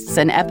guests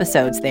and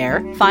episodes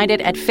there. Find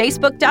it at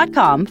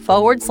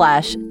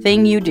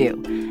facebook.com/Thing You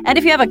Do. And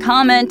if you have a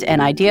comment,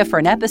 an idea for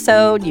an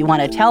episode, you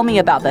want to tell me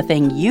about the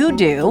thing you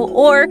do,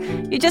 or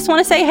you just want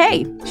to say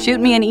hey,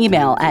 shoot me an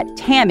email at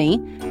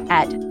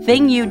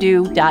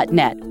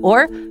tammy@thingyoudo.net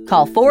or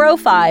call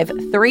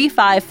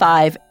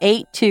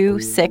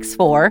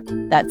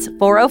 405-355-8264. That's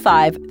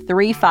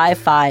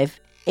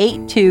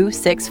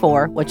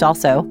 405-355-8264, which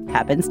also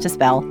happens to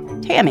spell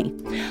Tammy.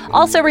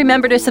 Also,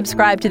 remember to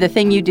subscribe to The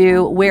Thing You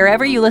Do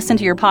wherever you listen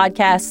to your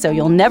podcasts so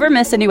you'll never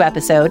miss a new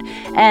episode.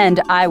 And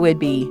I would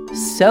be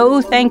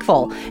so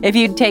thankful if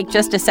you'd take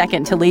just a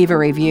second to leave a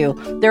review.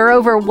 There are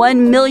over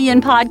 1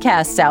 million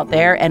podcasts out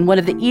there, and one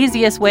of the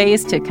easiest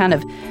ways to kind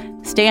of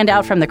stand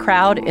out from the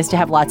crowd is to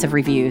have lots of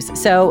reviews.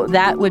 So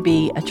that would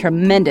be a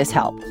tremendous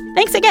help.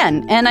 Thanks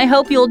again, and I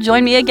hope you'll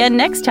join me again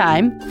next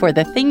time for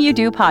the Thing You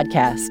Do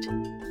podcast.